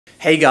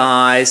Hey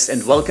guys,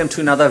 and welcome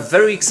to another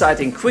very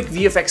exciting quick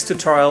VFX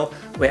tutorial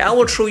where I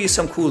will show you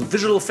some cool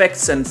visual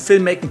effects and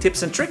filmmaking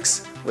tips and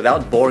tricks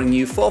without boring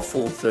you for a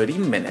full 30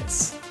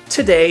 minutes.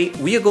 Today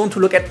we are going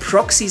to look at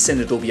proxies in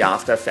Adobe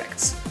After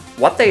Effects,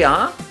 what they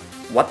are,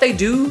 what they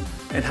do,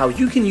 and how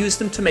you can use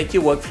them to make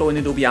your workflow in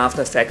Adobe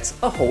After Effects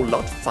a whole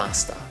lot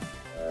faster.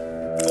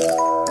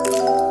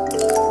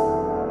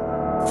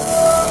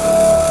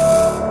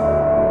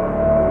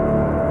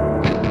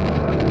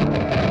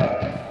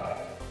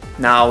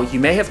 Now, you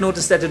may have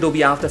noticed that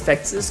Adobe After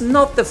Effects is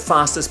not the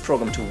fastest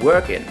program to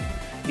work in.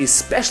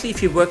 Especially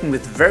if you're working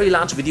with very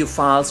large video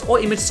files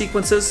or image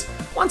sequences,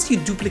 once you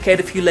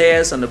duplicate a few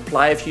layers and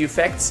apply a few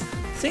effects,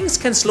 things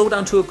can slow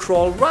down to a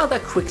crawl rather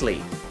quickly.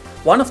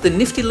 One of the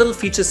nifty little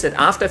features that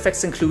After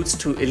Effects includes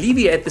to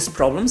alleviate these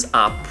problems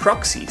are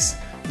proxies.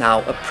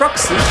 Now, a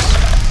proxy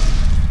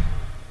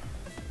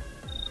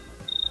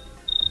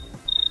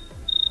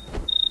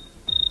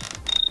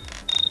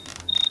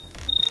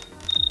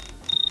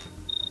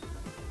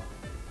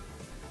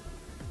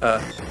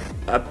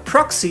A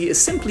proxy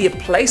is simply a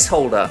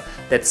placeholder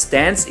that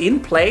stands in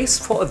place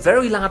for a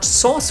very large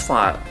source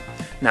file.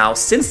 Now,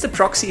 since the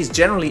proxy is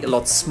generally a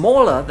lot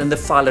smaller than the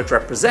file it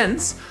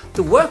represents,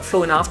 the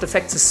workflow in After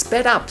Effects is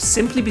sped up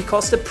simply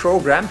because the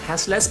program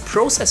has less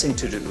processing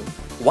to do.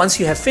 Once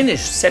you have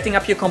finished setting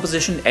up your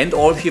composition and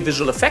all of your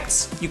visual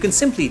effects, you can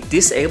simply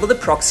disable the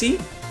proxy.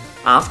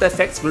 After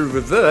Effects will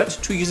revert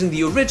to using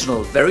the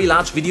original very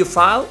large video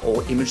file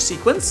or image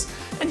sequence,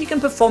 and you can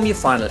perform your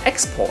final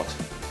export.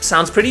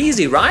 Sounds pretty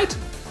easy, right?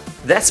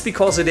 That's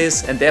because it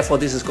is, and therefore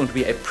this is going to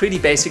be a pretty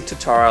basic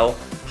tutorial.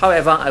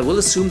 However, I will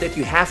assume that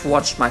you have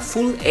watched my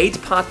full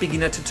 8-part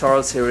beginner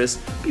tutorial series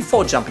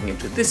before jumping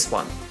into this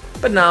one.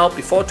 But now,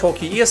 before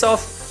talking your ears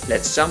off,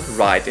 let's jump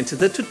right into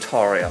the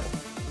tutorial.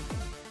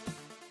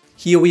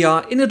 Here we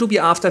are in Adobe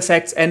After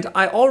Effects, and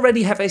I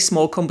already have a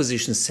small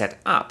composition set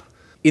up.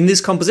 In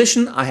this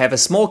composition, I have a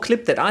small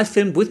clip that I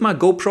filmed with my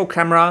GoPro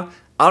camera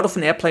out of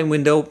an airplane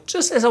window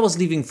just as I was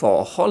leaving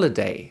for a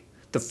holiday.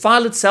 The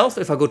file itself,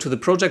 if I go to the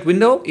project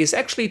window, is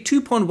actually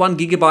 2.1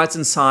 gigabytes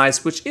in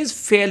size, which is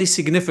fairly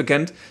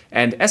significant.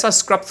 And as I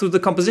scrub through the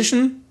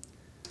composition,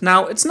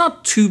 now it's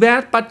not too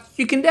bad, but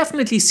you can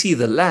definitely see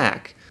the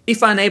lag.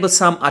 If I enable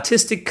some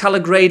artistic color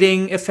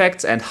grading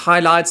effects and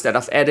highlights that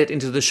I've added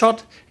into the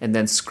shot and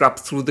then scrub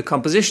through the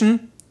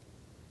composition,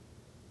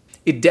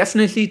 it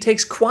definitely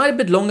takes quite a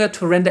bit longer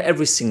to render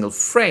every single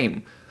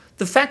frame.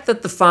 The fact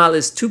that the file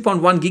is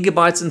 2.1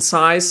 gigabytes in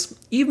size,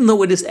 even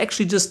though it is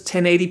actually just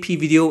 1080p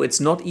video,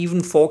 it's not even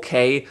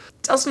 4K,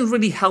 doesn't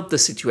really help the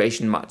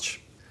situation much.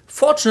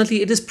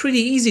 Fortunately, it is pretty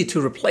easy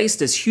to replace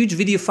this huge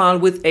video file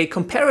with a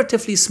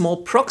comparatively small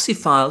proxy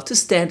file to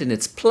stand in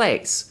its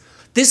place.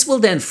 This will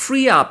then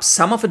free up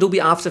some of Adobe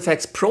After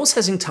Effects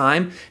processing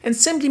time and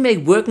simply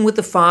make working with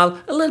the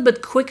file a little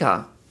bit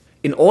quicker.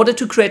 In order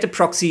to create a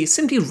proxy,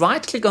 simply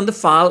right-click on the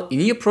file in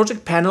your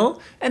project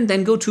panel and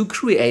then go to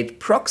Create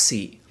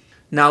Proxy.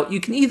 Now,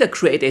 you can either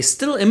create a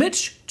still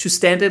image to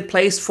stand in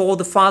place for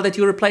the file that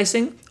you're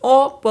replacing,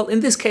 or, well,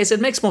 in this case,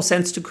 it makes more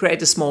sense to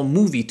create a small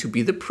movie to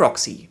be the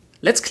proxy.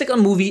 Let's click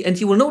on Movie, and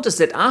you will notice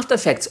that After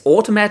Effects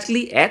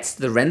automatically adds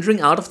the rendering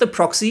out of the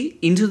proxy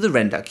into the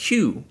render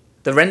queue.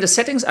 The render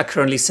settings are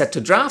currently set to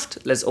draft.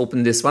 Let's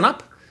open this one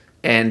up.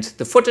 And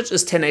the footage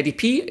is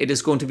 1080p. It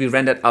is going to be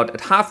rendered out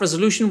at half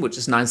resolution, which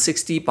is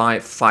 960 by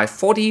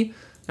 540.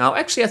 Now,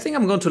 actually, I think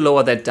I'm going to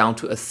lower that down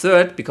to a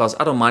third because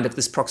I don't mind if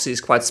this proxy is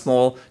quite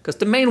small, because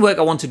the main work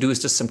I want to do is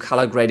just some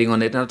color grading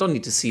on it and I don't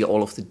need to see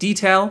all of the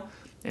detail.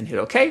 And hit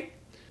OK.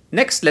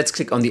 Next, let's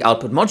click on the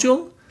output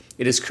module.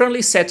 It is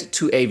currently set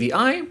to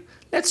AVI.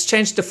 Let's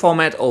change the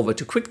format over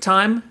to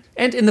QuickTime.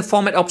 And in the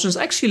format options,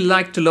 I actually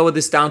like to lower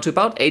this down to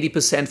about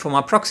 80% for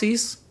my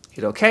proxies.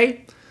 Hit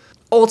OK.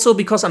 Also,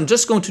 because I'm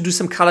just going to do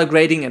some color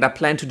grading and I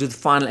plan to do the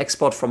final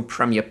export from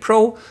Premiere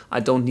Pro, I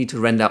don't need to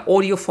render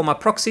audio for my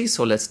proxy,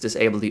 so let's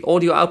disable the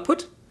audio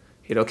output.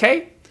 Hit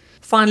OK.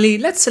 Finally,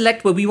 let's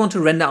select where we want to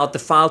render out the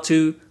file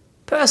to.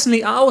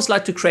 Personally, I always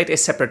like to create a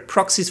separate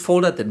proxies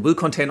folder that will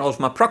contain all of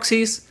my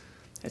proxies.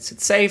 Let's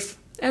hit save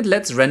and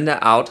let's render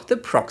out the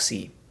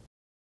proxy.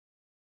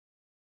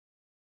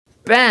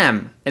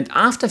 Bam! And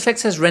After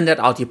Effects has rendered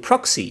out your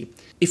proxy.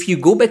 If you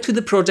go back to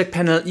the project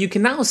panel, you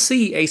can now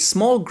see a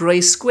small gray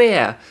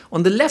square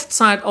on the left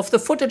side of the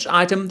footage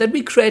item that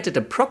we created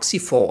a proxy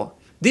for.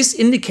 This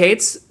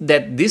indicates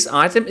that this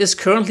item is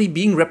currently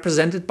being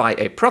represented by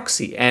a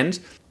proxy, and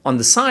on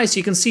the size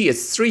you can see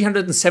it's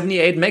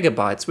 378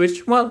 megabytes,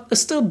 which, well,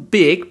 is still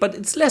big, but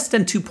it's less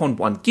than 2.1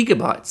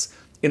 gigabytes.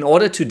 In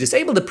order to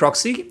disable the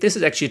proxy, this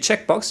is actually a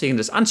checkbox, so you can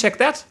just uncheck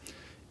that,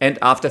 and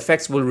After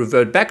Effects will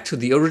revert back to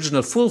the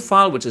original full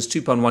file, which is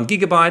 2.1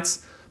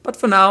 gigabytes. But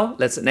for now,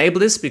 let's enable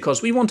this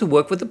because we want to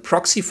work with the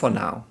proxy for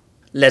now.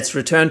 Let's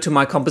return to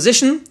my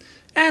composition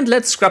and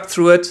let's scrub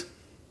through it.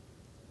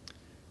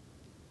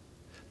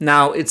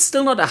 Now, it's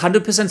still not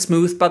 100%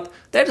 smooth, but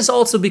that is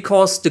also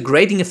because the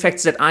grading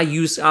effects that I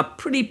use are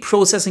pretty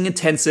processing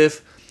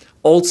intensive.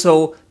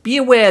 Also, be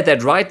aware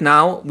that right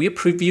now we're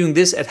previewing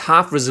this at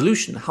half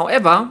resolution.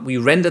 However, we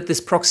rendered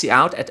this proxy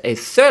out at a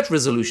third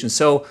resolution,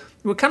 so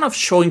we're kind of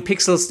showing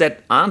pixels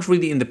that aren't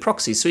really in the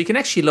proxy. So you can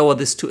actually lower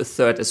this to a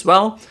third as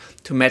well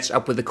to match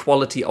up with the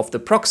quality of the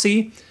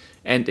proxy.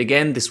 And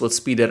again, this will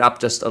speed it up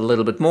just a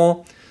little bit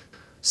more.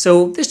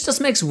 So this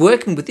just makes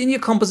working within your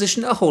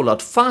composition a whole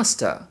lot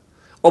faster.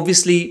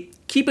 Obviously,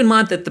 keep in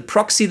mind that the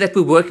proxy that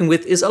we're working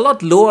with is a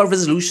lot lower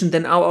resolution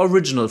than our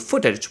original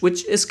footage,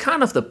 which is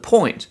kind of the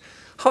point.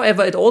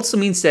 However, it also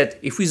means that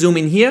if we zoom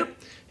in here,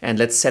 and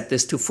let's set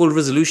this to full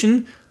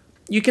resolution,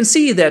 you can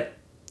see that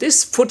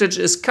this footage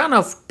is kind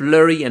of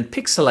blurry and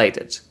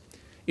pixelated.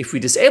 If we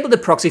disable the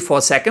proxy for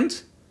a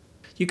second,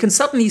 you can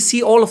suddenly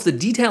see all of the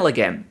detail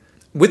again.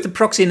 With the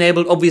proxy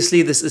enabled,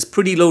 obviously this is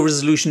pretty low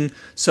resolution,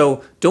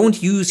 so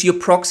don't use your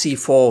proxy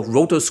for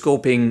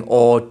rotoscoping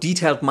or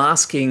detailed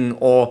masking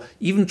or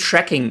even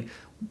tracking,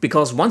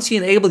 because once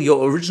you enable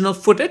your original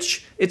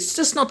footage, it's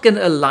just not going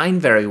to align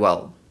very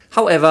well.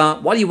 However,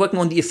 while you're working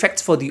on the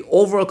effects for the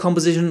overall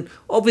composition,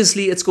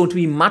 obviously it's going to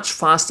be much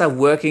faster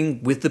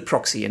working with the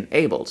proxy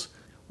enabled.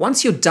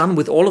 Once you're done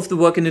with all of the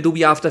work in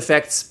Adobe After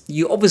Effects,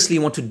 you obviously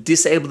want to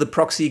disable the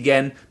proxy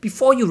again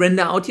before you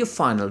render out your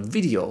final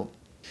video.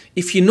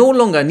 If you no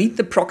longer need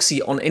the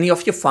proxy on any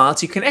of your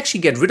files, you can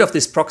actually get rid of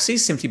this proxy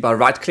simply by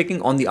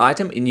right-clicking on the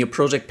item in your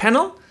project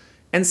panel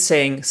and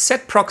saying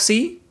Set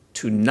Proxy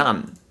to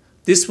None.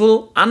 This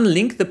will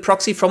unlink the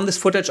proxy from this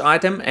footage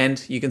item,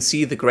 and you can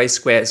see the gray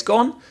square is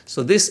gone,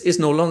 so this is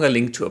no longer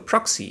linked to a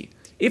proxy.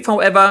 If,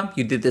 however,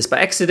 you did this by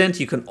accident,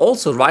 you can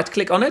also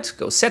right-click on it,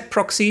 go Set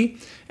Proxy,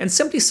 and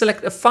simply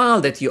select a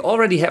file that you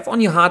already have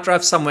on your hard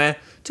drive somewhere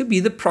to be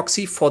the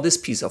proxy for this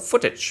piece of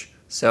footage.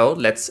 So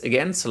let's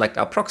again select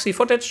our proxy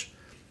footage,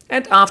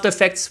 and After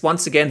Effects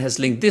once again has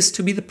linked this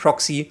to be the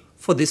proxy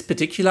for this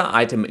particular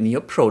item in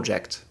your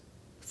project.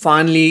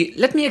 Finally,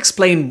 let me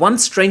explain one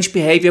strange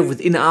behavior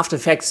within After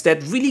Effects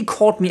that really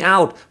caught me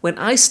out when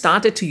I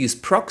started to use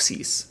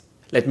proxies.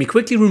 Let me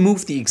quickly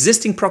remove the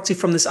existing proxy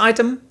from this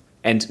item,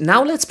 and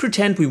now let's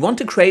pretend we want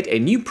to create a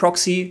new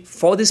proxy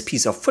for this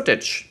piece of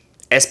footage.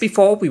 As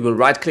before, we will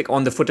right-click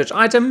on the footage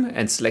item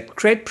and select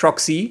Create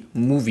Proxy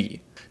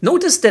Movie.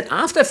 Notice that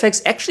After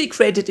Effects actually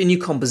created a new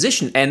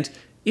composition, and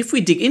if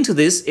we dig into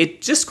this,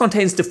 it just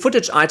contains the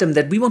footage item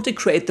that we want to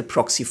create the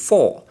proxy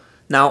for.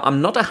 Now,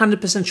 I'm not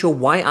 100% sure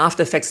why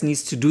After Effects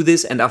needs to do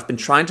this, and I've been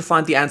trying to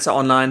find the answer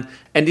online.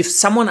 And if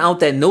someone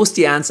out there knows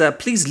the answer,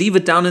 please leave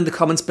it down in the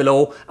comments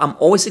below. I'm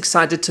always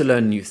excited to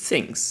learn new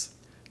things.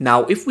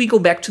 Now, if we go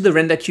back to the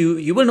render queue,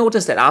 you will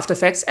notice that After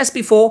Effects, as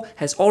before,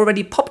 has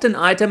already popped an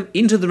item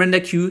into the render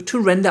queue to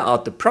render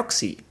out the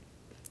proxy.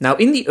 Now,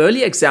 in the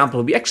earlier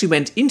example, we actually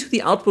went into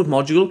the output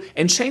module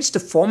and changed the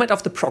format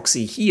of the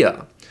proxy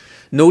here.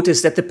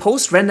 Notice that the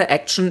post-render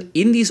action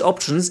in these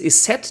options is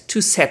set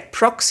to Set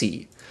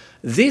Proxy.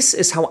 This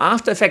is how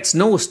After Effects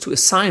knows to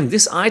assign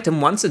this item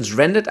once it's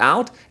rendered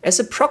out as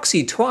a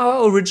proxy to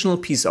our original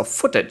piece of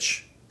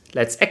footage.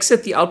 Let's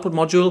exit the output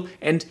module,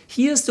 and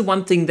here's the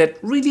one thing that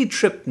really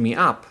tripped me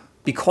up.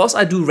 Because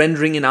I do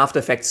rendering in After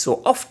Effects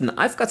so often,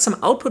 I've got some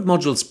output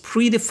modules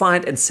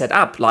predefined and set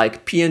up,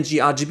 like PNG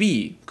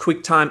RGB,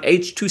 QuickTime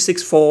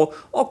H.264,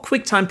 or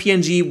QuickTime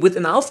PNG with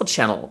an alpha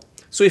channel.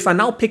 So if I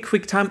now pick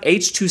QuickTime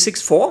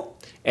H.264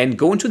 and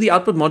go into the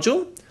output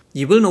module,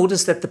 you will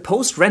notice that the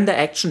post-render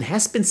action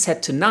has been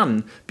set to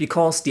none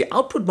because the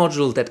output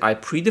module that I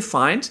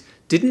predefined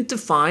didn't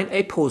define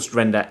a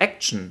post-render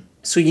action.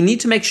 So you need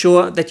to make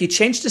sure that you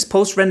change this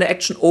post-render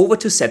action over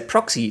to Set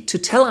Proxy to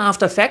tell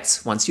After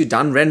Effects, once you're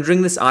done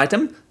rendering this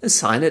item,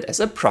 assign it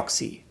as a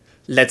proxy.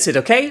 Let's hit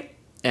OK,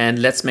 and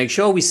let's make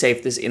sure we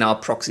save this in our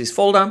Proxies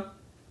folder,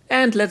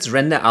 and let's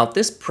render out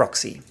this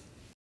proxy.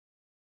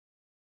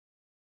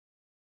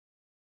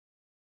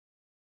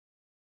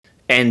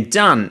 And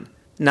done.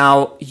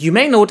 Now, you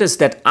may notice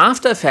that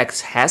After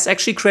Effects has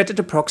actually created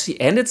a proxy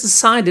and it's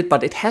assigned it,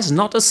 but it has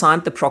not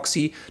assigned the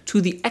proxy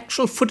to the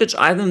actual footage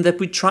item that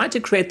we tried to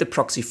create the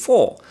proxy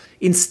for.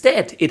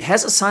 Instead, it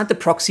has assigned the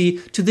proxy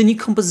to the new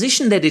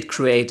composition that it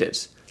created.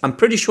 I'm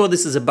pretty sure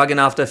this is a bug in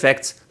After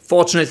Effects.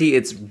 Fortunately,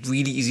 it's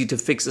really easy to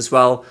fix as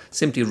well.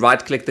 Simply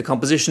right-click the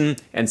composition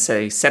and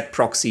say Set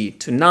Proxy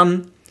to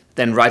None.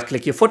 Then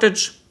right-click your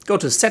footage, go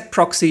to Set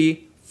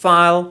Proxy,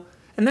 File,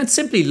 and then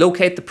simply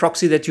locate the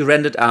proxy that you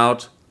rendered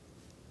out.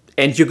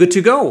 And you're good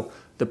to go.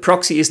 The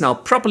proxy is now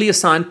properly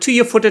assigned to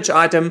your footage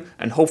item,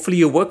 and hopefully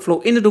your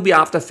workflow in Adobe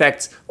After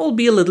Effects will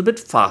be a little bit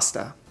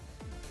faster.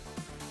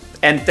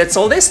 And that's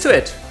all there is to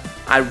it.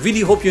 I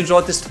really hope you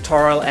enjoyed this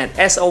tutorial, and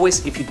as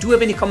always, if you do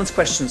have any comments,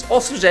 questions or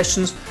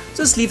suggestions,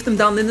 just leave them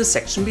down in the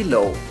section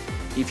below.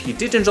 If you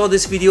did enjoy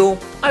this video,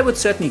 I would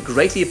certainly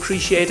greatly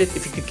appreciate it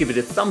if you could give it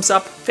a thumbs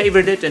up,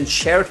 favorite it and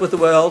share it with the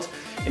world.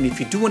 And if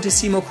you do want to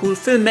see more cool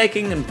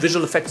filmmaking and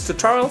visual effects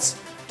tutorials,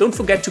 don't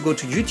forget to go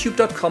to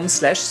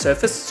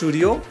youtube.com/surface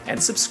studio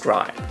and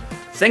subscribe.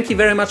 Thank you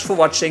very much for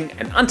watching,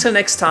 and until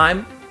next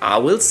time, I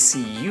will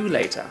see you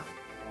later.